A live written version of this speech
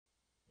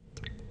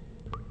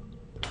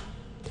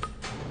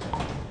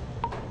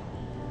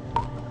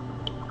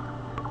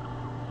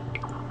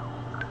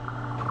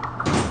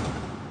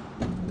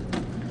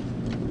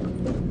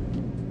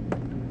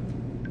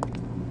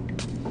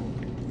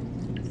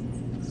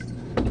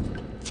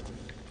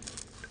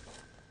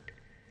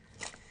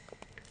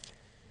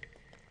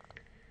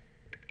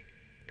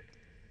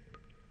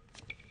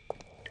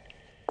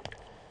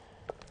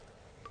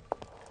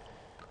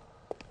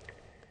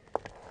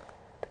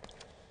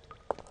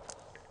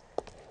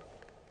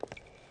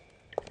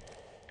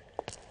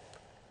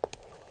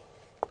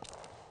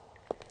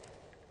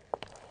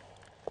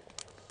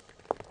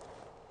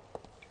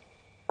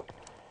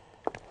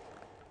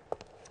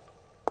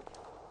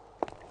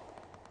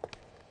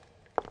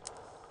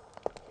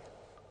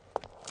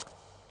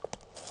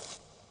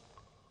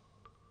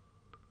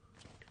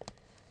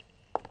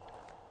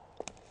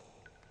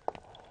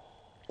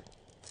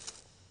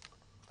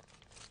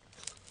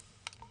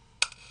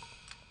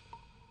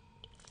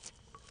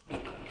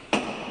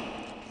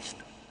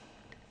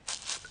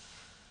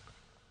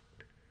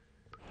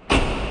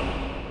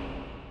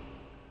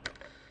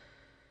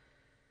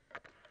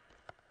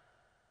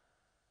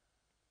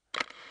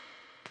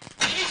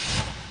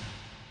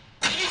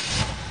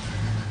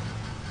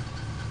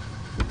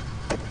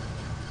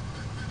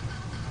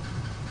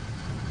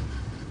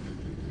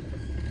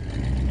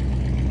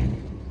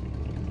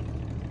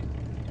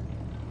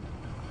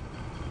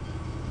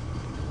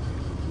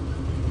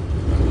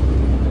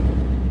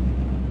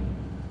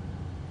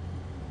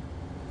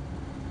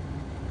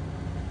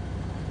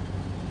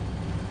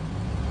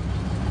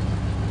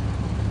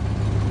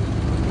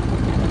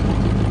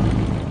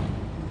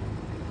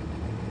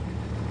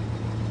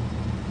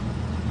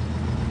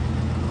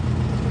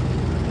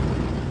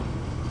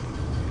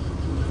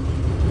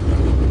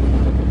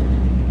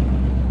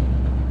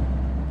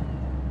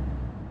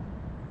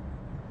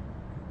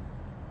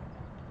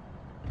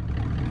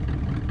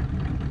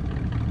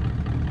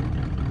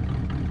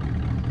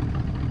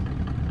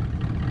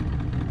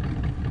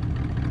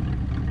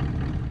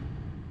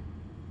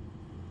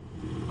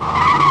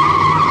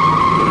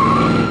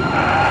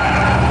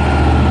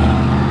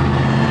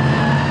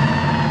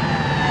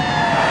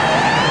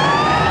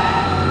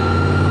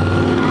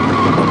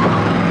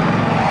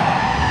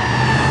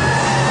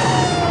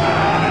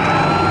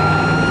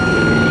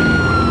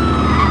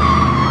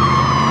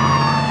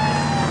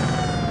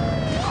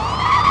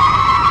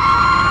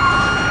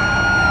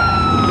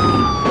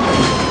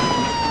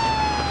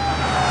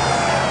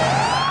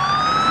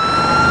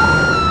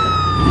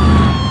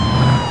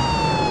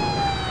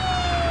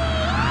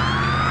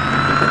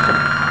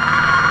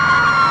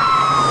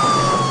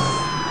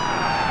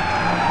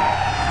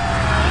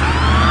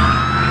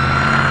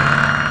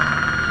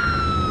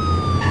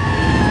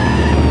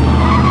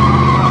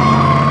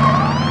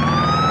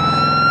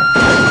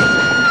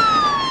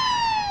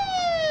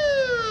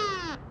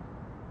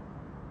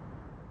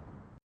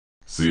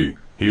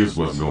Here's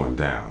what's going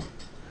down.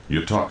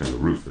 You're talking to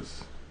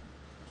Rufus.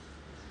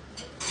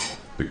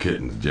 The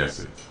kitten's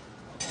Jesse.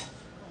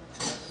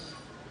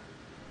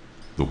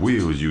 The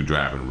wheels you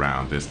driving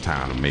around this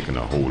town are making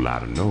a whole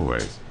lot of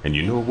noise. And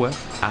you know what?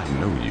 I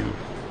know you.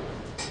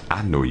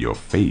 I know your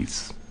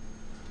face.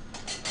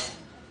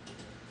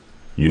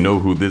 You know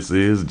who this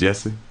is,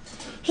 Jesse?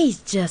 He's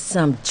just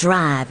some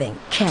driving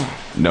cat.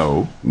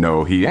 No,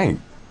 he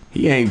ain't.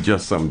 He ain't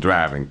just some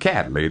driving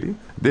cat, lady.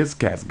 This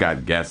cat's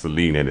got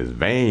gasoline in his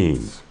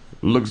veins.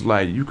 Looks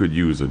like you could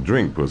use a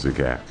drink,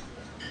 pussycat.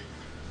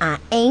 I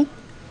ain't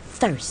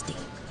thirsty.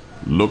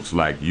 Looks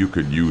like you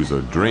could use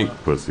a drink,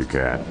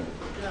 pussycat.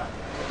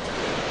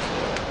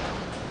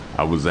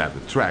 I was at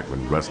the track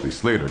when Rusty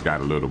Slater got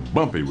a little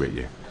bumpy with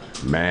you.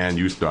 Man,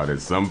 you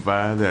started some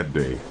fire that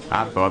day.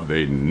 I thought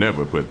they'd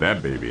never put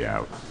that baby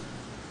out.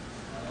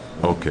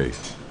 Okay,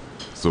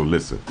 so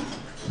listen.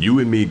 You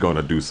and me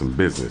gonna do some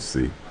business,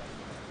 see?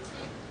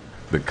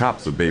 The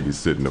cops are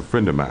babysitting a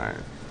friend of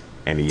mine,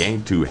 and he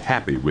ain't too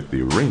happy with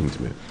the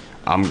arrangement.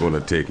 I'm gonna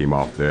take him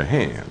off their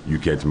hand. You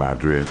catch my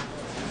drift?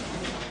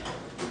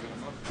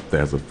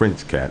 There's a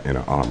French cat in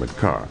an armored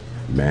car.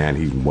 Man,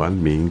 he's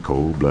one mean,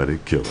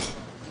 cold-blooded killer.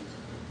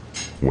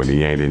 When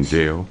he ain't in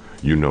jail,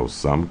 you know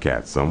some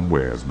cat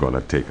somewhere's gonna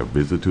take a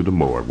visit to the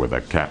morgue with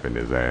a cap in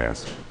his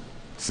ass.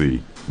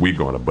 See, we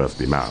gonna bust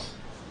him out.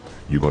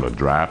 You gonna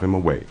drive him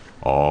away,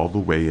 all the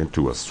way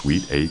into a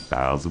sweet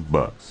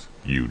 $8,000.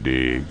 You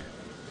dig?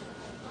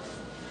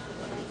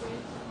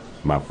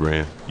 My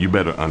friend, you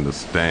better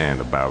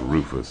understand about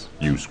Rufus.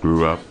 You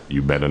screw up,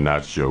 you better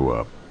not show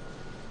up.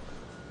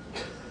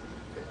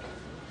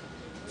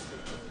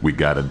 We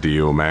got a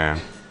deal,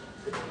 man?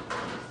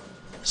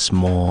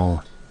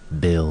 Small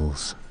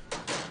bills.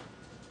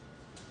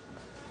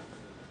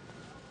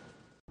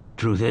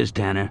 Truth is,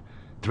 Tanner,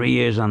 3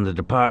 years on the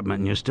department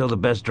and you're still the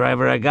best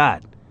driver I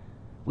got.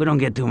 We don't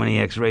get too many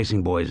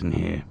ex-racing boys in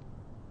here.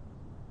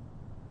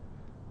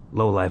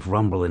 Low-life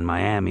rumble in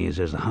Miami is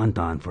there's a hunt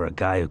on for a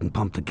guy who can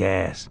pump the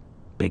gas.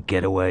 Big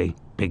getaway,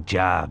 big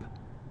job.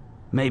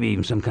 Maybe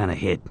even some kind of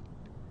hit.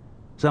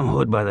 Some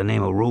hood by the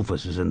name of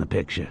Rufus is in the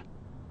picture.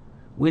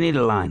 We need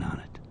a line on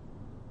it.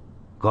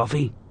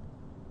 Coffee?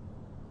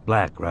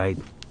 Black, right?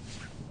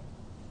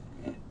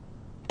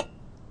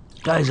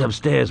 Guys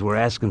upstairs were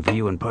asking for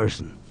you in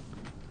person.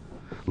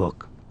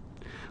 Look,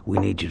 we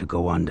need you to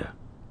go under.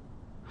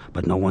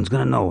 But no one's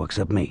gonna know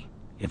except me.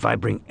 If I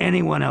bring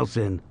anyone else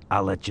in,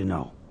 I'll let you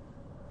know.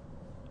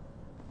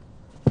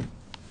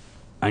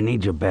 I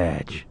need your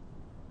badge.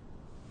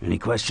 Any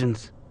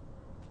questions?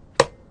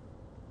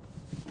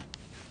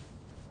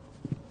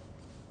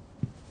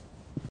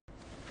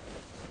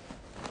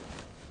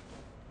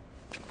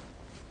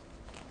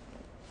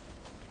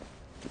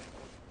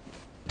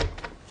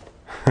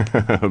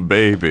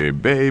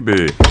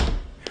 Baby,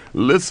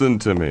 listen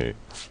to me.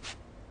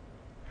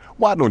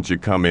 Why don't you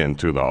come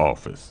into the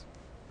office?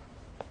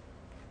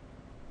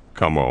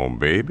 Come on,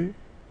 baby.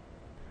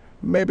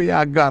 Maybe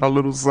I got a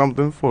little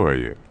something for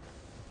you.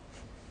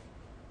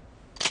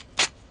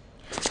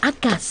 I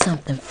got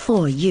something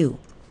for you.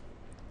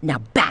 Now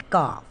back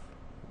off.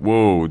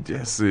 Whoa,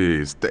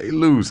 Jesse, stay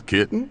loose,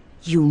 kitten.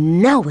 You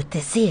know what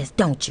this is,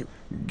 don't you?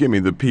 Give me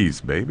the piece,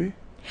 baby.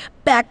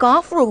 Back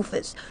off,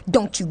 Rufus.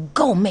 Don't you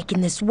go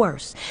making this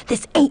worse.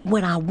 This ain't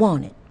what I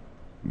wanted.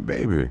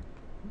 Baby,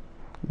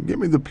 give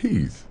me the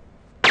piece.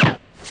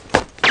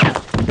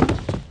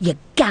 You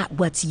got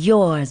what's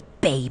yours,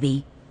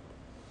 baby.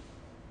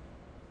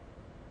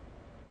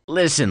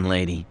 Listen,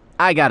 lady,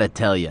 I gotta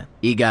tell you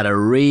got a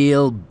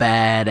real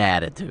bad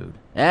attitude.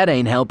 That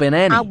ain't helping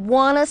any. I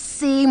wanna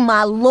see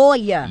my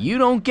lawyer. You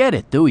don't get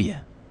it, do you?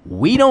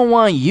 We don't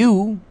want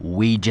you.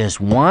 We just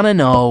wanna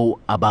know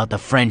about the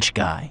French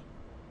guy.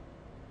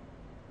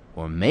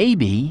 Or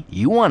maybe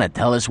you want to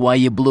tell us why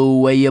you blew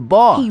away your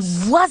boss.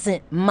 He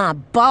wasn't my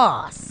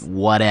boss.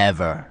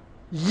 Whatever.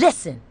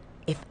 Listen,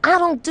 if I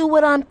don't do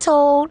what I'm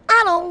told,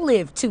 I don't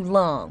live too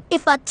long.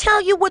 If I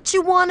tell you what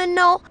you want to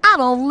know, I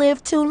don't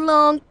live too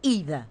long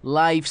either.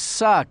 Life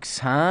sucks,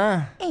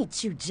 huh?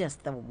 Ain't you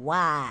just the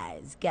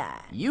wise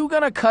guy? You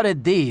gonna cut a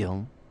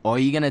deal, or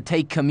you gonna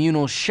take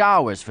communal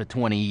showers for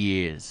 20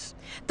 years?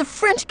 The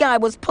French guy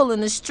was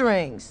pulling the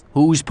strings.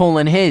 Who's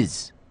pulling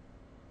his?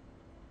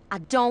 I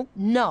don't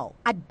know.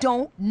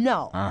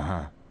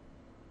 Uh-huh.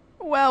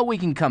 Well, we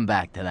can come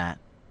back to that.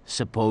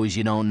 Suppose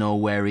you don't know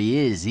where he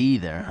is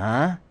either,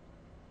 huh?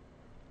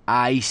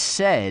 I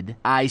said,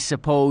 I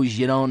suppose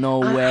you don't know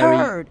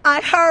where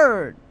I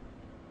heard.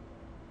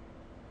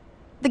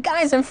 The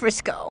guy's in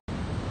Frisco.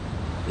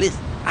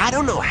 Listen, I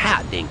don't know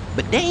how, Dink,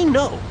 but they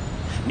know.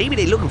 Maybe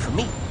they looking for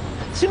me.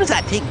 As soon as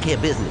I take care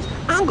of business,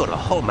 I'm gonna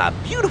haul my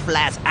beautiful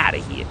ass out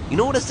of here. You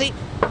know what I say?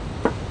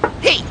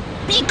 Hey,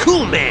 be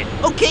cool, man,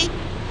 okay?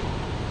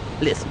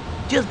 Listen,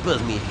 just buzz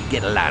me if you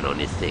get a line on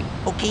this thing.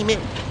 Okay, man?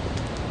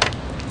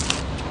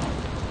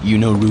 You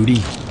know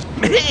Rudy?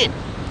 Man,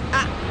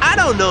 I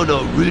don't know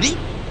no Rudy.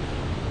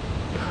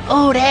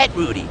 Oh, that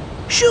Rudy.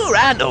 Sure,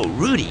 I know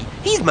Rudy.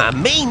 He's my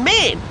main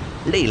man.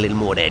 Lay a little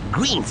more of that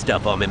green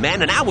stuff on me,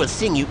 man, and I will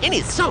sing you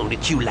any song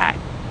that you like.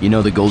 You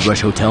know the Gold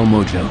Rush Hotel,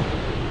 Mojo?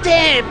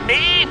 Damn,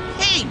 man!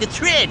 Hey, the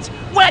treads!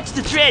 Watch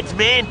the treads,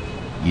 man!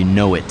 You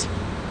know it.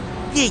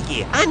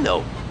 Yeah, I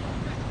know.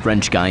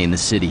 French guy in the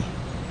city.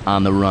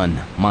 On the run.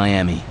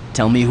 Miami.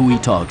 Tell me who he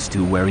talks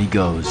to, where he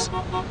goes.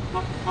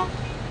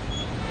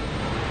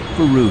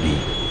 For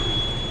Rudy.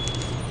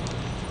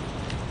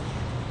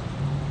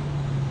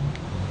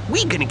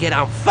 We gonna get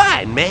on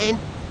fine, man!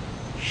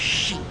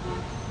 Shit.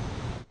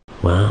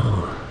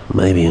 Well,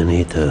 maybe you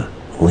need to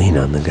lean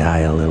on the guy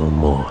a little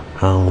more.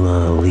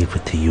 I'll leave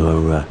it to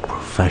your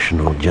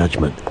professional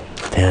judgment.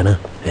 Tanner,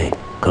 hey,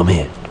 come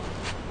here.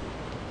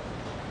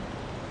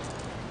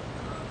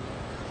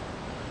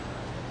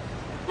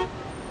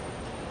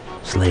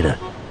 Slater,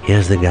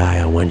 here's the guy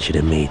I want you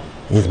to meet.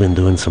 He's been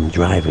doing some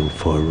driving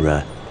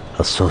for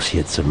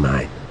associates of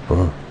mine.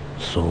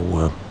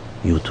 So,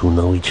 you two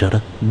know each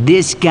other?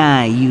 This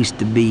guy used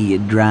to be a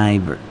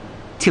driver,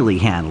 till he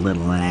had a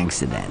little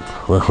accident.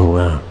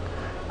 Well,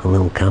 a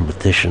little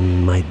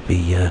competition might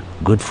be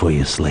good for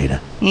you,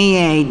 Slater. He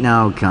ain't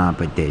no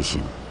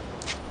competition.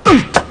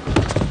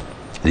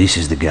 This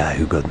is the guy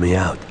who got me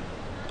out.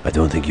 I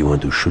don't think you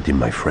want to shoot him,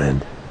 my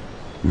friend.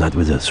 Not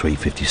with a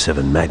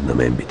 .357 Magnum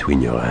in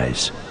between your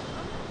eyes.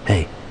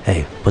 Hey,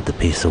 put the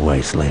piece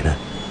away, Slater.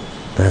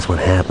 That's what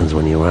happens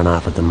when you run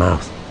off at the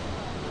mouth.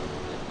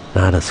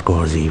 Now the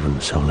score's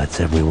even, so let's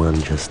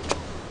everyone just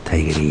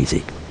take it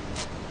easy.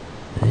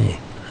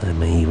 Hey, I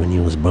may even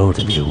use both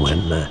of you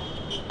when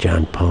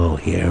John Paul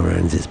here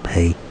earns his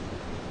pay.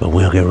 But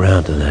we'll get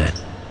round to that.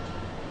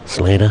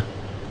 Slater,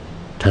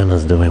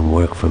 Tanner's doing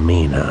work for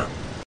me now.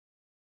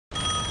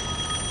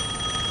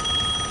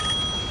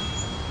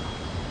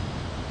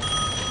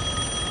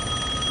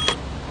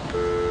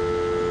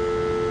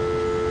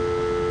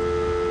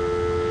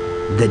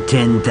 The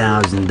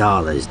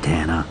 $10,000,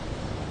 Tanner.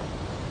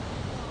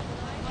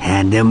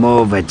 Hand him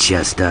over,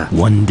 Chester.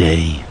 One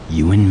day,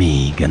 you and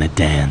me gonna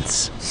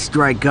dance.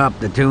 Strike up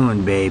the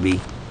tune,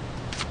 baby.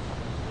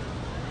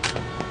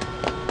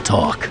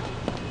 Talk.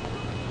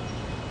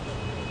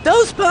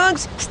 Those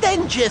punks,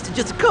 stand just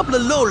a couple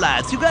of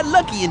lowlifes who got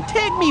lucky and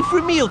tagged me for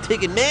a meal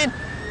ticket, man.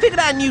 Figured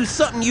I knew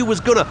something you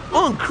was gonna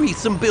increase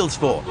some bills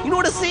for. You know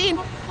what I'm saying?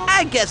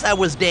 I guess I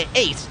was their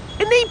ace,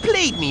 and they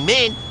played me,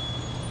 man.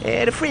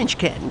 The French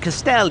cat in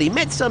Castelli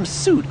met some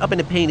suit up in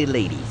the Painted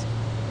Ladies.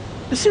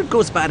 The suit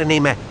goes by the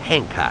name of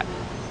Hancock,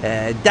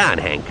 Don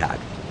Hancock.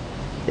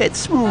 That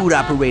smooth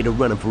operator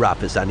running for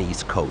office on the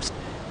East Coast.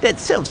 That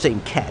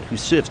self-same cat who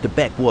surfs the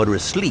backwater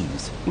of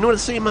sleeves. You know what I'm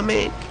saying, my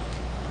man?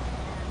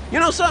 You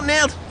know something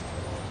else?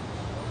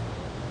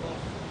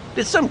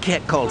 There's some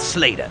cat called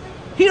Slater.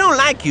 He don't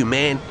like you,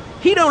 man.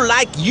 He don't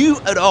like you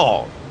at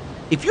all.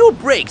 If your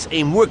brakes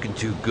ain't working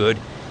too good,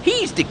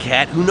 he's the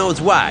cat who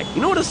knows why.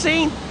 You know what I'm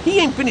saying? He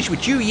ain't finished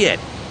with you yet.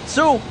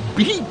 So,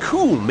 be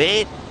cool,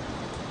 man.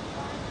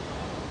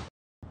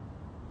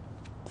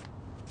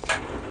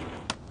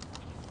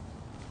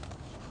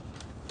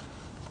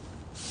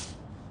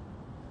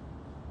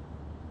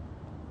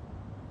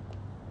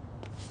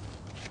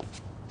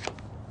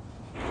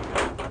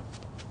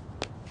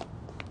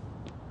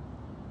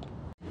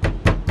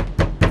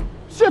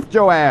 Shift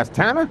your ass,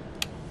 Tanner.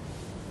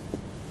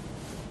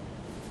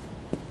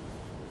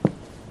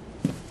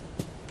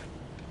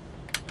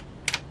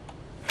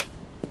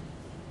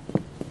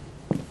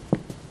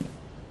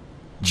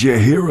 Did you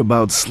hear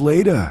about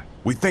Slater?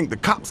 We think the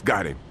cops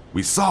got him.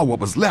 We saw what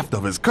was left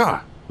of his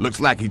car. Looks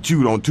like he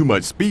chewed on too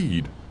much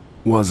speed.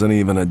 Wasn't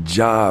even a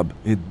job.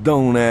 It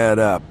don't add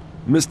up.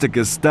 Mr.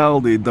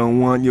 Castaldi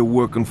don't want you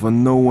working for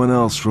no one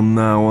else from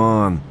now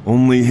on.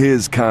 Only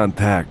his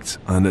contacts,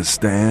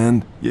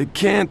 understand? You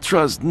can't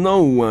trust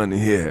no one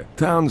here.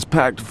 Town's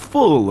packed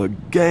full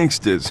of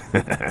gangsters.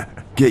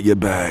 Get your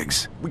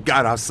bags. We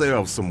got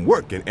ourselves some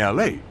work in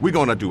L.A. We're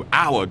gonna do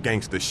our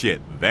gangster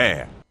shit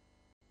there.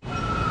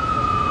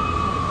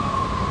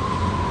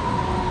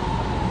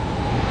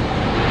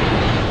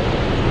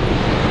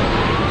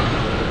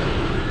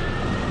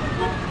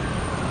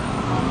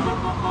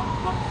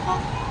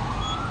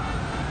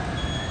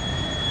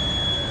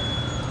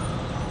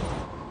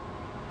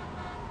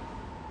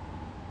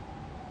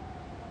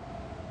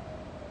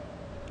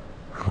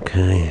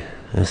 Okay,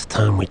 it's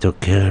time we took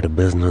care of the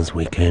business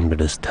we came to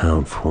this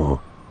town for.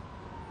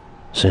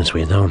 Since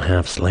we don't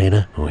have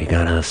Slater, we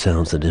got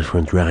ourselves a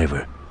different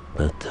driver.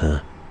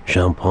 But,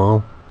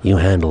 Jean-Paul, you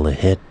handle the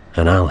hit,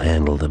 and I'll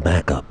handle the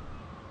backup.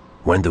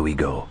 When do we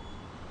go?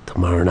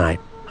 Tomorrow night,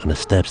 on the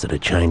steps of the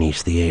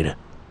Chinese Theater.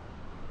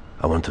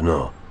 I want to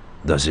know,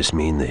 does this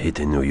mean the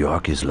hit in New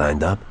York is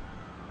lined up?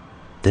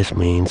 This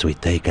means we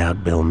take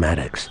out Bill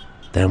Maddox.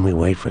 Then we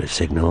wait for the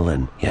signal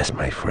and, yes,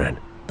 my friend,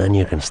 then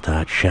you can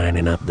start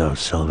shining up those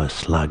silver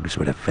slugs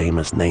with a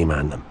famous name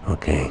on them.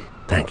 Okay,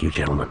 thank you,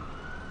 gentlemen.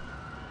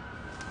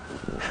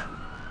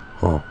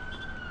 Oh,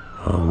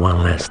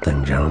 one last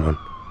thing, gentlemen.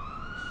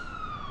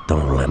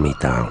 Don't let me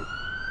down.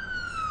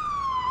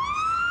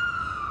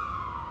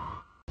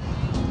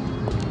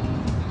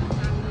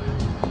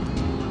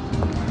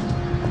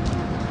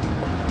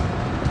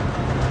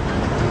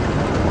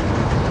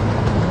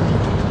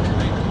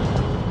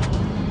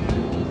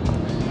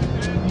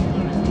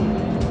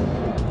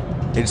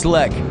 It's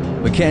Lek.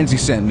 Mackenzie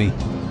sent me.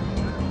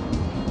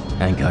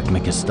 Hancock,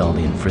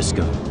 Castaldi, and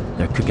Frisco.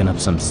 They're cooking up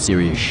some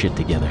serious shit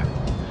together.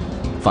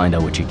 Find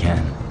out what you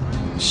can.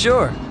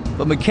 Sure,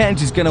 but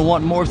Mackenzie's gonna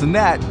want more than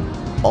that.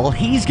 All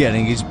he's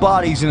getting is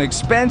bodies and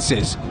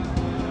expenses.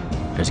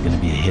 There's gonna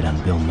be a hit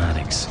on Bill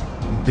Maddox.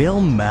 Bill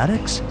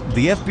Maddox?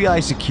 The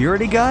FBI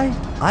security guy?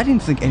 I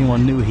didn't think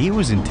anyone knew he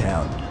was in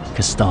town.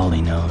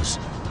 Castaldi knows,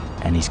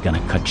 and he's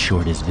gonna cut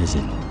short his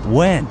visit.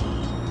 When?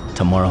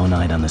 Tomorrow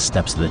night on the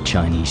steps of the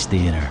Chinese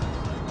Theater.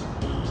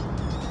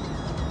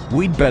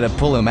 We'd better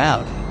pull him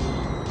out.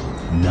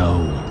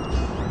 No.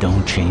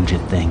 Don't change a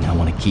thing. I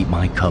want to keep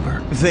my cover.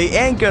 They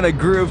ain't gonna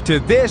groove to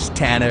this,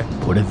 Tanner.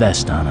 Put a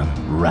vest on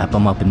him, wrap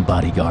him up in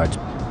bodyguards,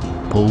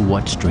 pull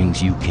what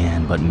strings you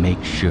can, but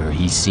make sure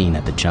he's seen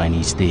at the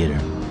Chinese Theater.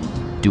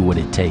 Do what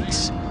it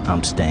takes.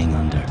 I'm staying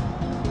under.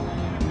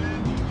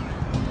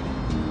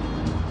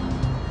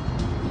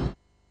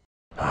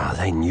 Ah,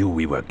 they knew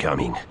we were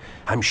coming.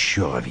 I'm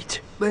sure of it.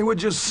 They were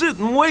just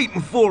sitting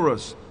waiting for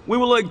us. We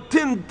were like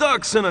tin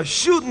ducks in a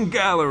shooting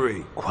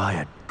gallery.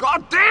 Quiet.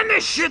 God damn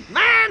this shit,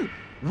 man!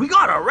 We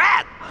got a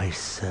rat! I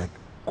said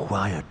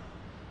quiet.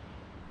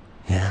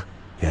 Yeah,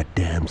 you're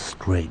damn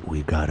straight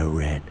we got a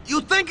rat.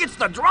 You think it's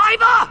the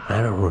driver? I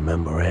don't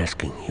remember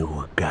asking you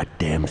a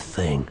goddamn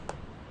thing.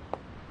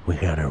 We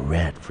got a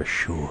rat for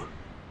sure.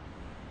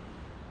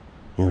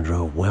 You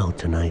drove well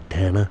tonight,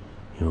 Tanner.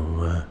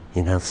 You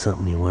got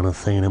something you want to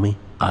say to me?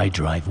 I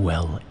drive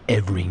well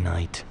every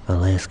night.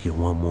 I'll ask you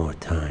one more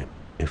time.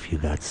 If you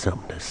got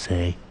something to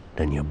say,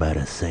 then you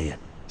better say it.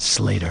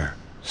 Slater.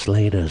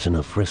 Slater's in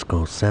a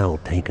Frisco cell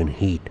taking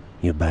heat.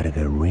 You better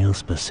get real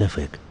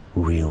specific,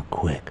 real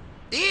quick.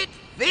 It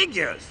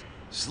figures.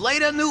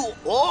 Slater knew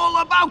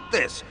all about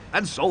this,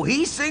 and so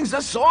he sings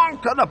a song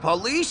to the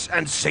police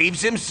and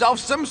saves himself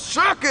some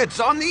circuits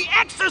on the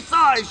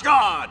exercise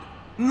yard.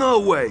 No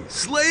way.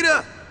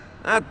 Slater?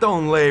 That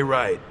don't lay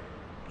right.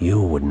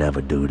 You would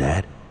never do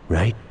that,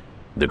 right?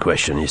 The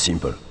question is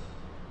simple.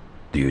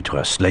 Do you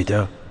trust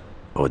Slater,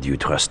 or do you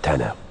trust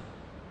Tanner?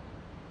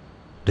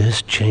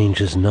 This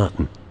changes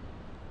nothing.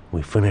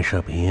 We finish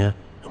up here,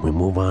 and we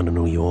move on to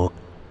New York,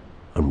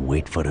 and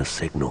wait for the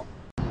signal.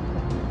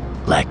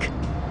 Lek.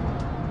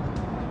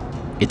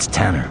 It's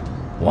Tanner.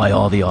 Why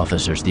all the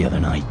officers the other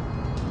night?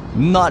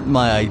 Not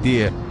my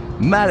idea.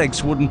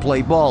 Maddox wouldn't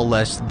play ball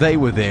lest they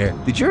were there.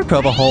 Did your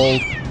cover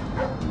hold?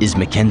 Is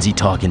Mackenzie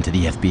talking to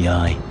the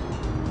FBI?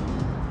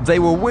 They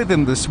were with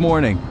him this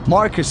morning.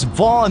 Marcus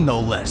Vaughn, no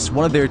less.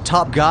 One of their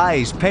top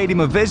guys paid him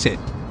a visit.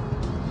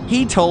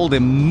 He told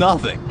him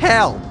nothing.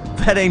 Hell,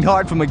 that ain't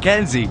hard for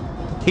Mackenzie.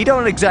 He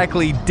don't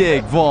exactly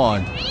dig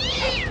Vaughn.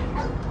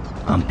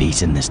 I'm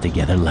piecing this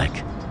together,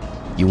 Lek.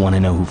 You want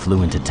to know who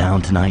flew into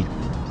town tonight?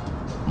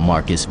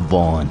 Marcus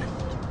Vaughn.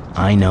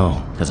 I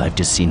know, because I've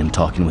just seen him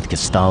talking with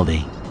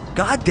Castaldi.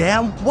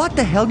 Goddamn, what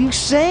the hell you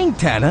saying,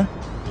 Tanner?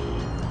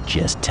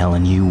 Just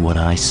telling you what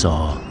I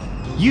saw.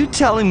 You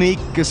telling me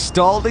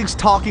Castaldi's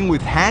talking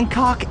with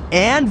Hancock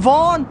and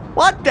Vaughn?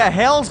 What the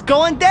hell's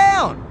going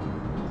down?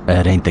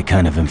 That ain't the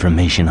kind of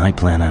information I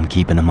plan on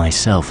keeping to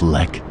myself,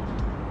 Lek.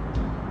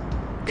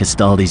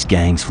 Castaldi's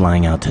gang's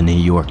flying out to New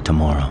York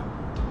tomorrow.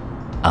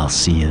 I'll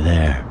see you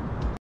there.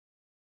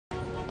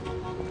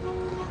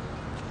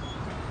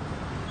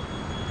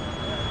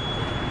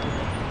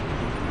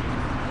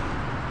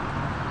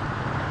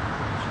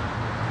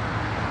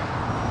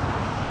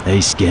 Hey,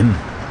 Skim.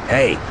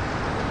 Hey.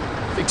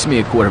 Fix me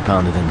a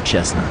quarter-pound of them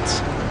chestnuts.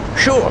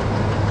 Sure.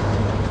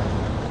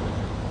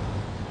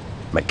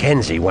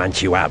 Mackenzie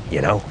wants you out,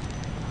 you know?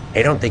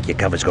 I don't think your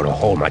cover's gonna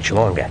hold much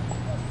longer.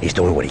 He's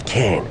doing what he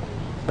can,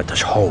 but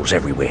there's holes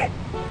everywhere.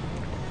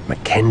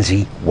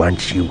 Mackenzie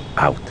wants you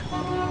out.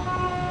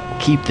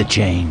 Keep the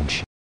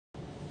change.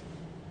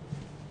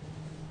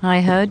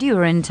 I heard you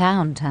were in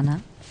town,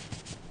 Tanner.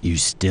 You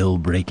still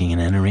breaking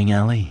and entering,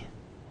 Allie?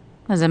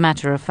 As a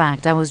matter of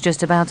fact, I was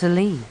just about to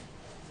leave.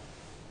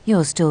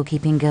 You're still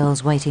keeping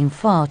girls waiting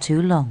far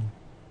too long.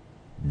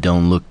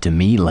 Don't look to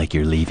me like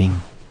you're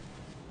leaving.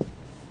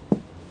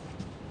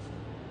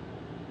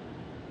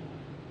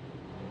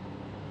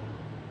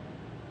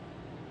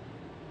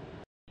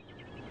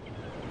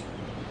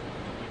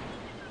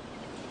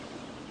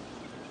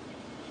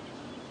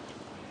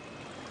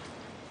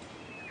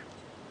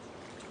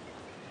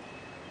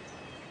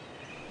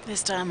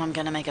 This time I'm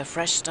gonna make a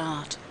fresh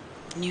start.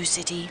 New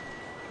city,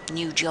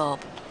 new job.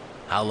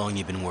 How long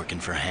you been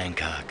working for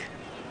Hancock?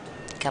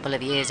 Couple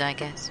of years, I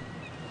guess.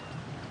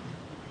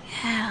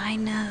 Yeah, I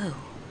know.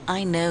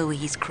 I know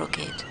he's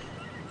crooked.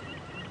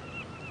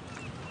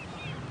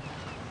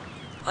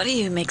 What are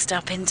you mixed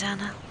up in,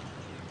 Tanner?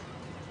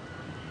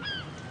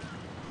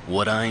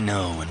 What I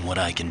know and what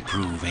I can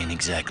prove ain't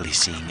exactly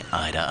seeing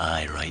eye to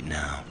eye right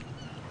now.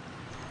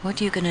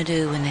 What are you gonna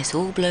do when this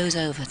all blows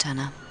over,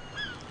 Tanner?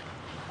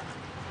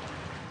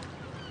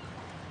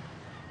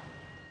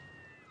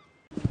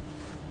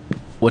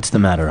 What's the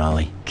matter,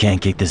 Ollie?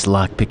 Can't get this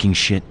lock-picking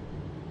shit?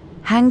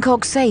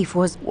 Hancock's safe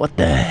was... What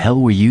the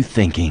hell were you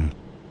thinking?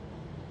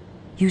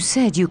 You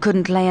said you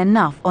couldn't lay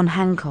enough on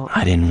Hancock.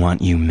 I didn't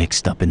want you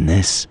mixed up in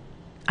this.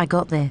 I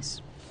got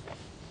this.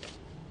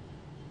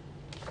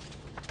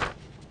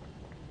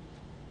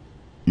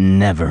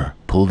 Never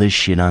pull this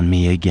shit on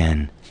me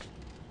again.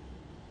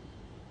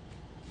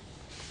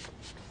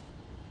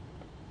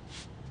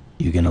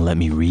 You gonna let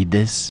me read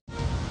this?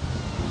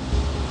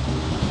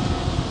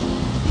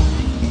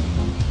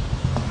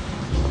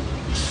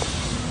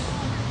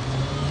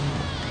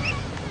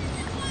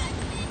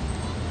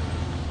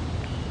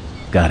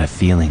 Got a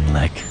feeling,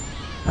 Lek.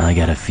 I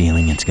got a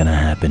feeling it's gonna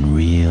happen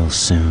real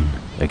soon.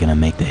 They're gonna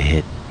make the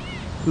hit.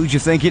 Who'd you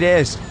think it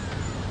is?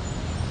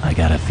 I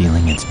got a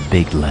feeling it's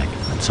Big Lek.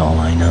 That's all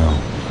I know.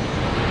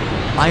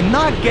 I'm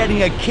not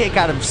getting a kick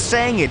out of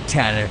saying it,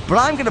 Tanner, but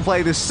I'm gonna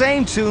play the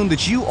same tune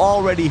that you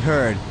already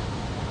heard.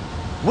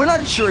 We're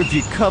not sure if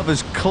your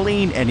cover's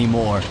clean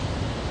anymore.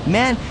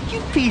 Man, you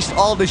pieced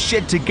all this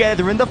shit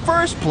together in the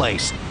first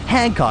place.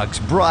 Hancock's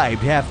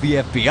bribed half the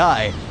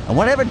FBI, and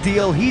whatever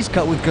deal he's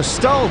cut with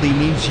Castaldi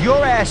means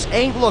your ass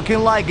ain't looking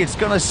like it's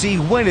gonna see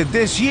winter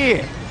this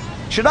year.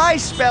 Should I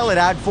spell it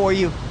out for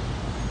you?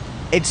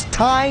 It's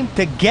time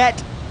to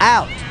get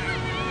out.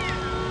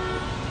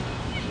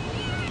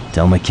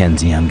 Tell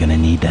Mackenzie I'm gonna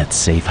need that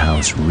safe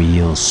house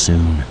real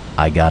soon.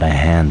 I got a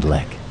hand,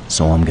 Lek,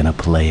 so I'm gonna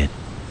play it.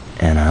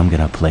 And I'm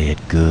gonna play it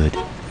good.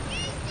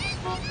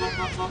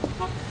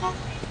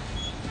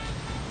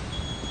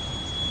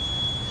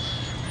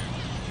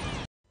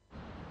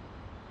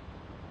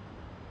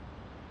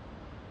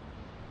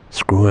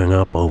 Screwing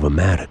up over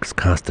Maddox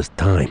cost us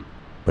time,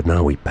 but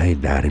now we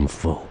paid that in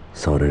full.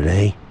 So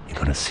today, you're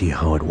gonna see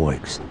how it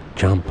works.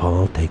 John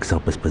Paul takes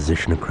up his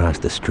position across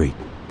the street.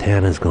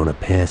 Tanner's gonna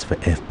pass for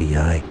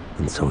FBI,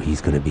 and so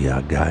he's gonna be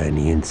our guy on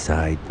the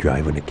inside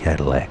driving a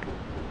Cadillac.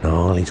 Now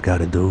all he's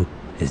gotta do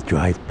is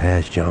drive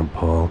past John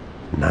Paul,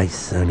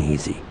 nice and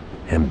easy.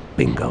 And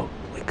bingo,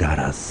 we got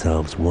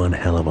ourselves one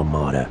hell of a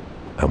martyr,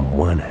 and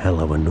one hell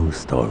of a news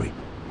story.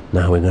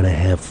 Now we're gonna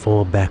have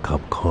 4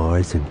 backup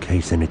cars in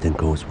case anything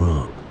goes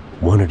wrong.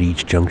 One at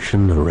each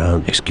junction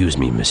around... Excuse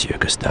me, Monsieur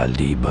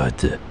Castaldi,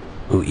 but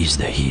who is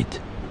the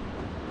hit?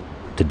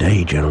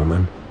 Today,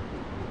 gentlemen,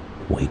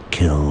 we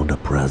killed the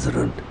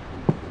president.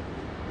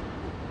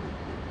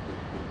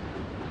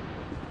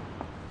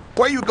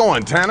 Where you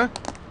going, Tanner?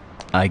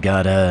 I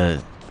got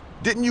a...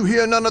 Didn't you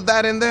hear none of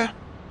that in there?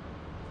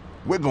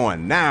 We're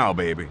going now,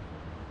 baby.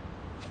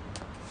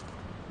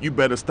 You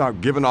better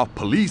start giving off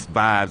police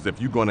vibes if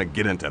you're gonna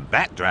get into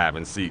that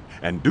driving seat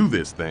and do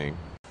this thing.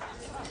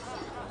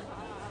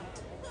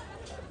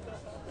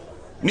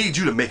 Need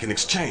you to make an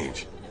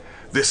exchange.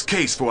 This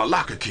case for a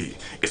locker key.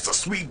 It's a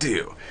sweet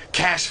deal.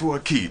 Cash for a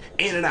key.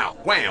 In and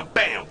out. Wham,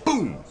 bam,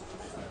 boom.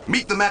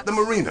 Meet them at the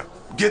marina.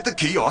 Get the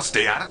key or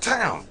stay out of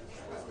town.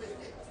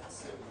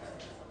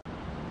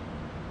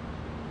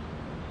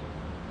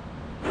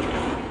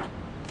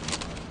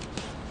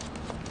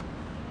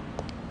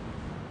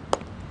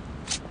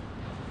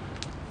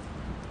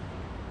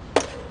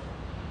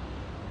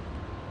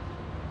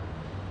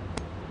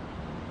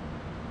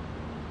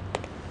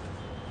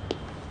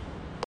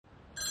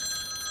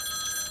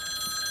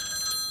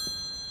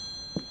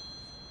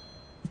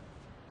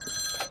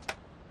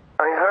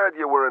 I heard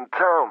you were in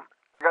town.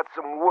 Got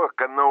some work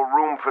and no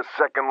room for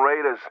second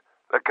raters.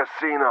 The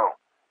casino.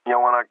 You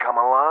wanna come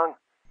along?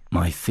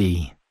 My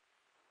fee.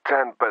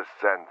 10%.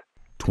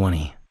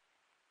 20.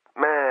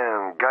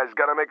 Man, guy's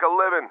gotta make a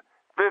living.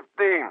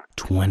 15.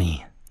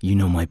 20. You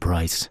know my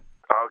price.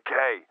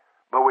 Okay,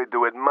 but we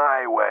do it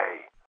my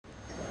way.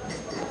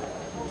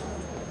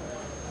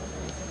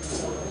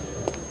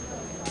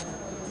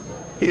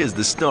 Here's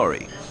the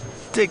story.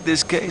 Take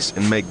this case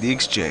and make the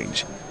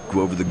exchange. Go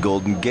over the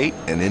Golden Gate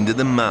and into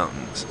the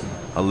mountains.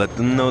 I'll let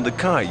them know the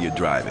car you're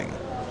driving.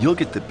 You'll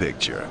get the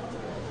picture.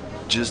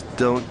 Just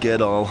don't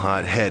get all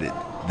hot-headed.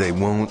 They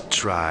won't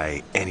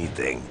try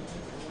anything.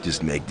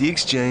 Just make the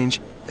exchange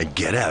and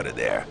get out of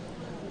there.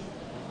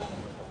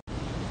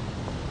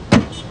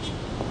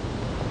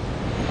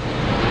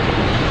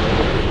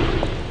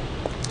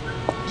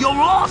 You're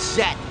all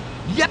set.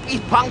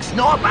 Yuppie punks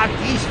know about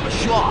these for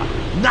sure.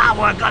 Now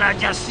we're gonna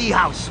just see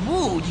how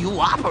smooth you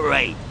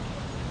operate.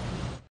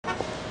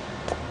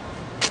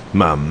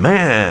 My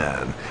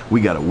man,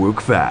 we gotta work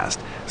fast.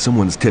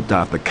 Someone's tipped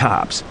off the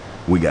cops.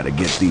 We gotta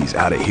get these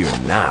out of here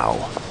now.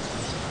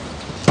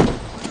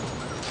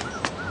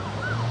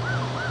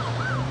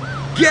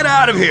 Get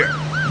out of here!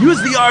 Use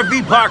the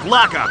RV park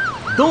lockup.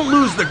 Don't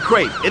lose the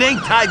crate. It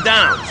ain't tied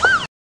down.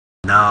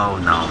 No.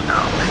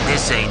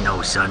 This ain't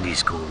no Sunday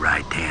school,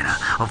 right, Tanner?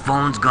 A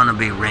phone's gonna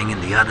be ringing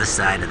the other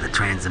side of the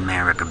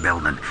Transamerica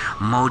building.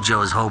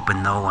 Mojo's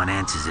hoping no one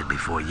answers it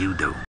before you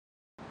do.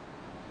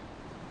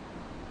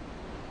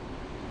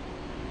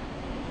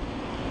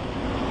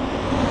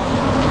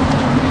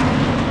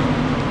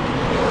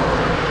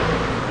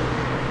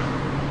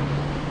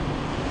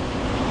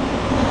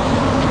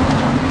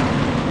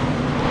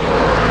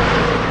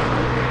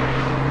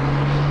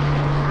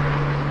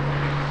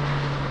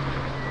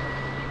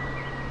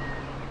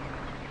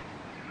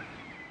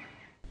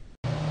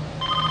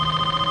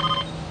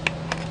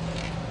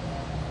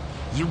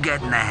 You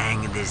getting the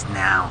hang of this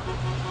now?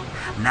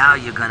 Now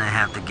you're gonna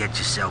have to get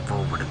yourself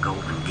over the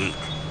Golden Gate.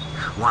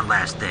 One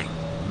last thing.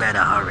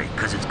 Better hurry,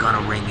 'cause it's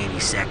gonna ring any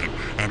second.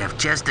 And if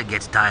Chester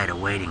gets tired of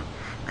waiting,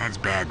 that's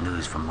bad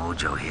news for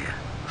Mojo here.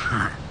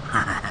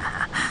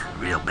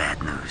 Real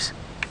bad news.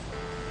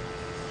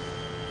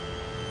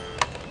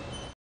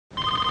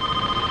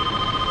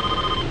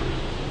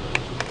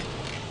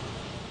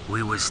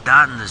 We were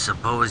starting to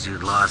suppose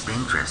you'd lost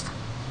interest.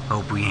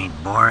 Hope we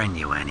ain't boring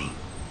you any.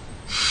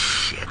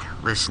 Shit,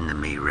 listen to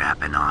me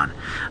rapping on.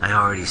 I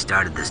already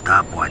started the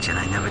stopwatch and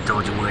I never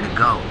told you where to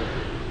go.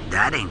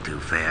 That ain't too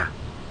fair.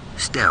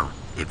 Still,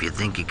 if you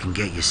think you can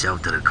get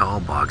yourself to the call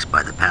box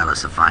by the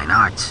Palace of Fine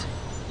Arts.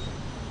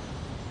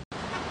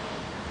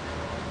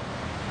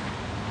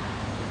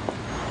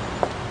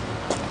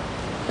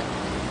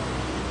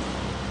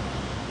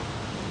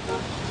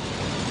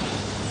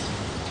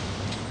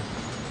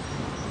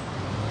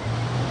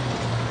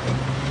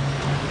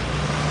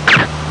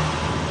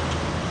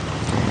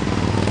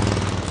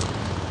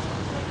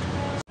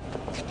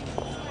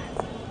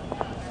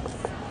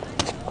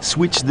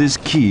 Switch this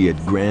key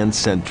at Grand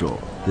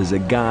Central. There's a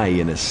guy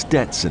in a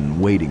Stetson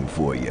waiting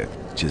for you.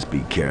 Just be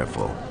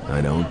careful. I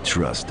don't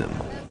trust him.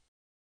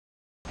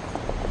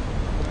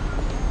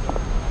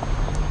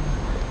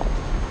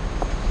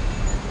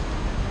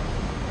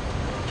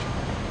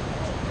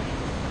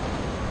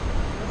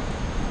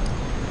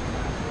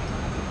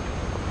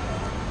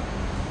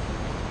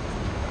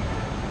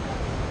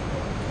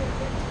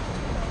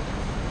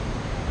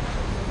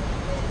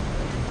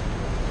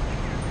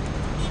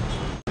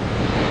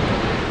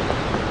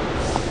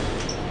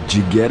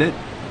 Did you get it?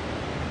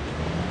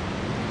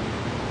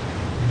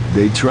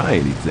 They try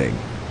anything?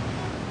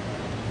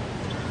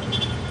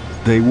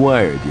 They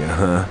wired you,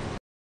 huh?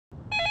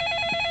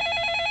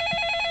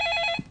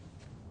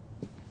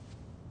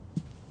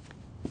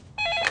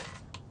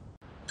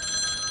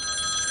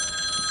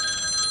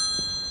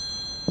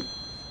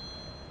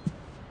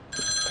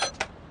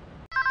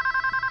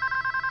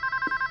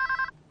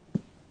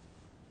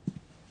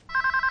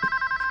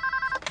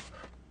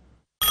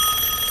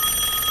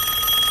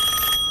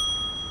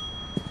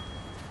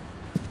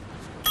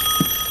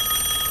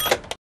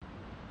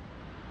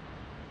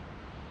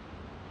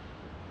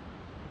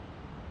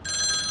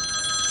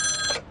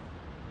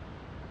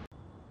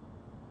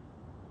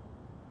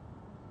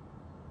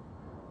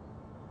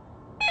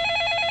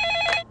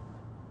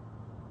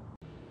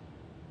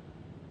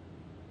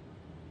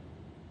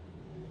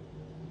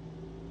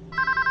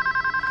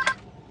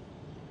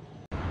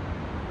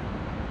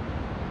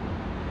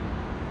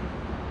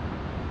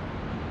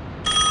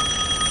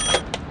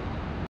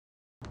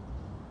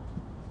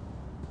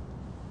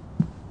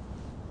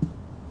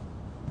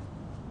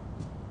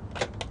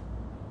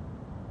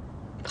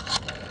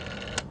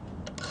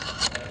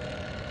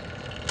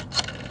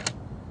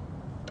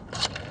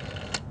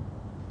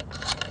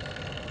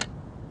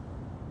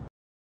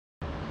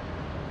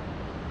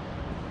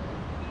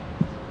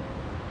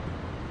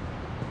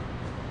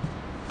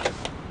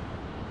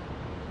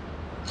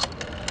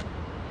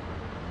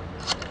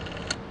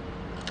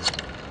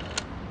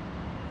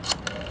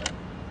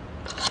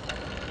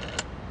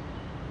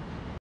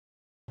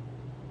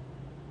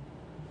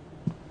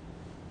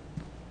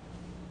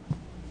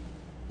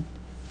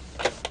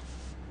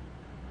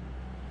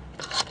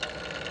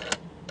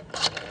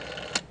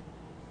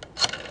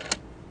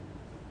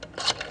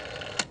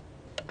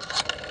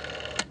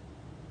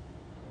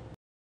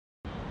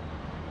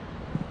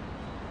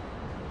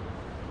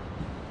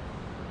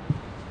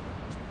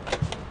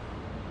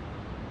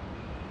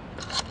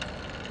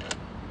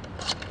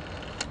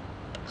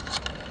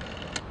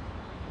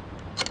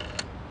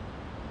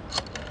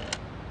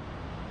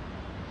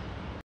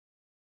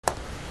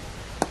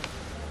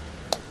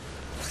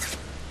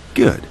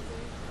 Good.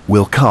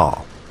 We'll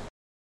call.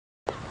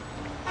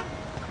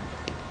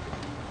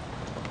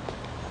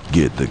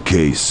 Get the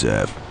case,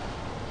 Seth.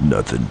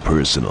 Nothing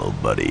personal,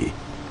 buddy.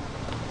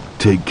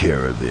 Take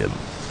care of him.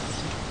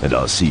 And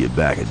I'll see you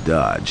back at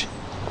Dodge.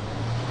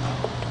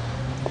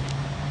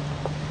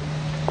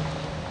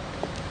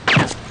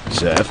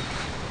 Seth?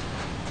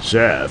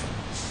 Seth?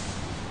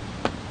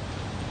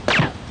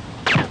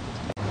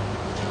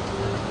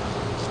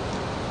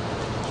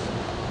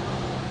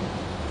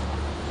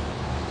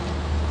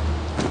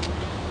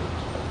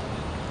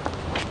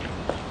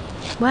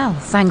 Well,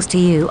 thanks to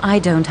you, I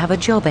don't have a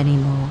job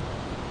anymore.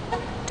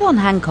 Don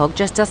Hancock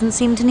just doesn't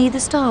seem to need the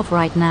staff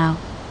right now.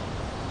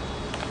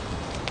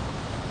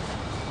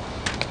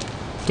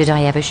 Did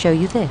I ever show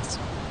you this?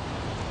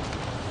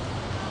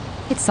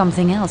 It's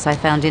something else I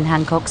found in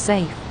Hancock's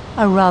safe.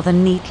 A rather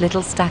neat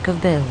little stack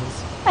of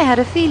bills. I had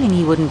a feeling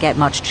he wouldn't get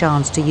much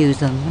chance to use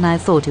them, and I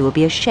thought it would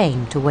be a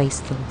shame to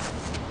waste them.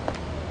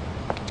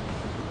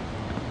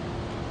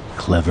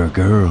 Clever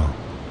girl.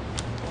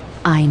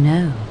 I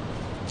know.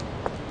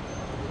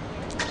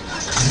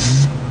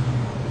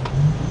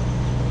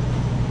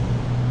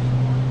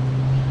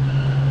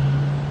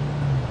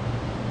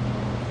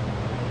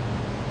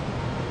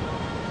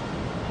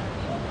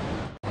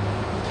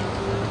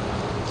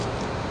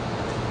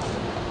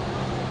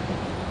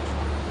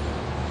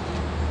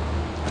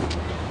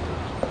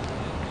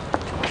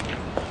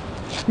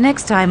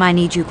 Next time I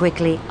need you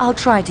quickly, I'll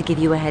try to give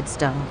you a head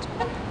start.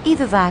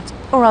 Either that,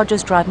 or I'll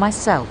just drive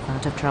myself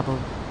out of trouble.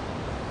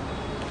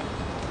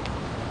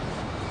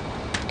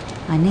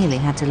 I nearly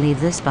had to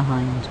leave this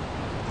behind.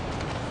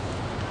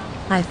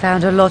 I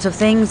found a lot of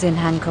things in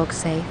Hancock's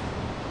safe.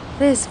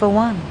 This, for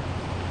one,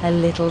 a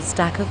little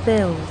stack of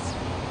bills.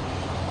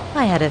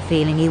 I had a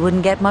feeling he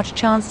wouldn't get much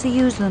chance to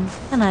use them,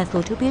 and I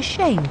thought it would be a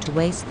shame to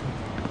waste them.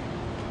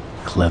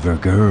 Clever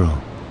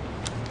girl.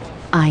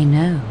 I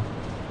know.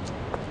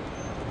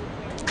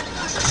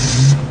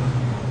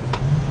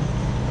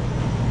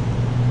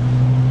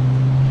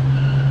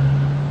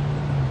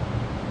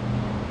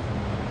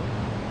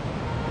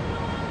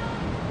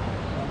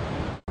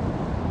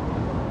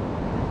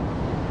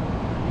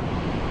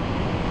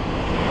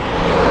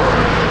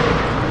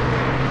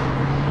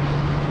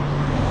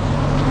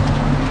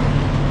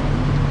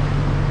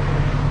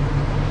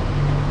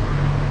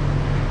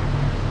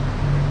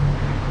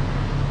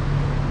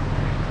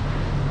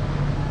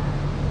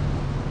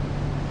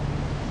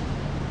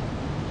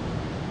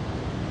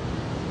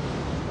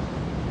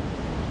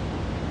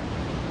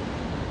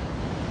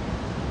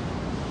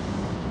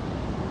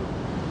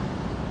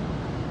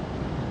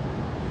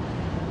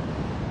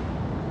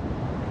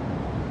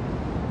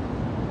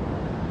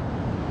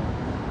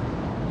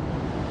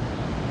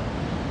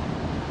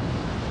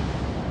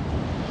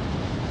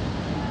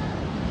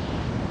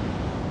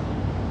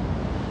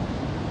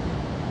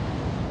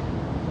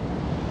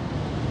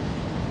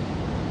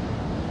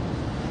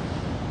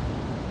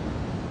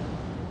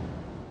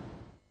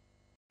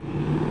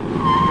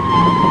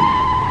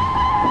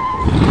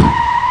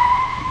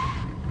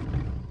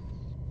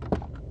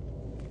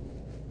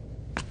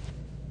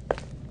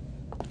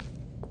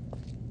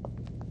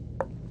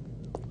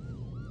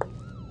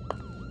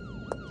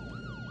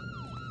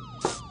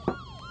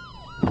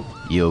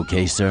 You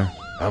okay, sir?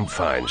 I'm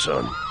fine,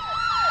 son.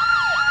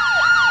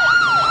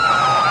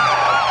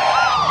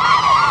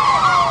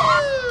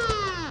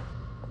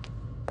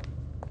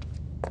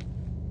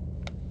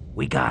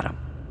 We got him.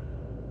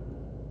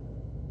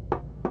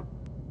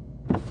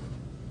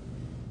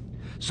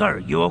 Sir,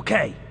 you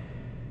okay?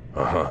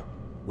 Uh-huh.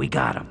 We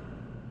got him.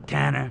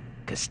 Tanner,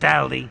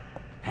 Castaldi,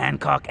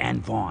 Hancock,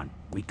 and Vaughn.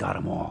 We got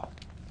them all.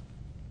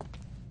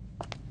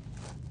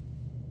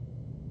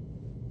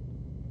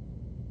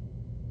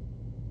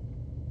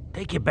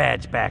 Take your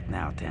badge back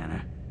now,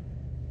 Tanner.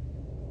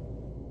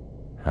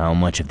 How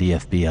much of the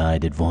FBI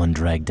did Vaughn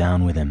drag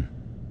down with him?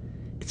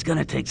 It's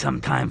gonna take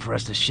some time for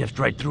us to shift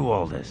right through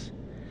all this.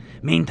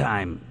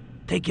 Meantime,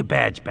 take your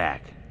badge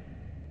back.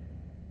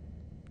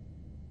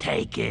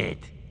 Take it.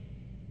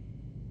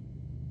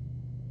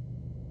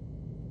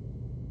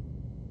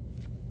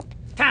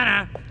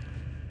 Tanner!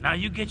 Now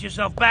you get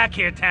yourself back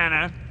here,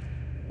 Tanner.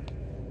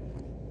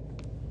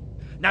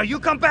 Now you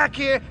come back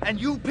here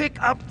and you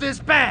pick up this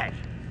badge.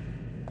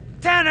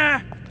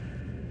 Tanner!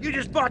 You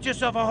just bought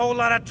yourself a whole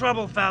lot of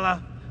trouble,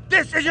 fella.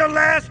 This is your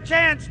last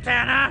chance,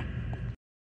 Tanner!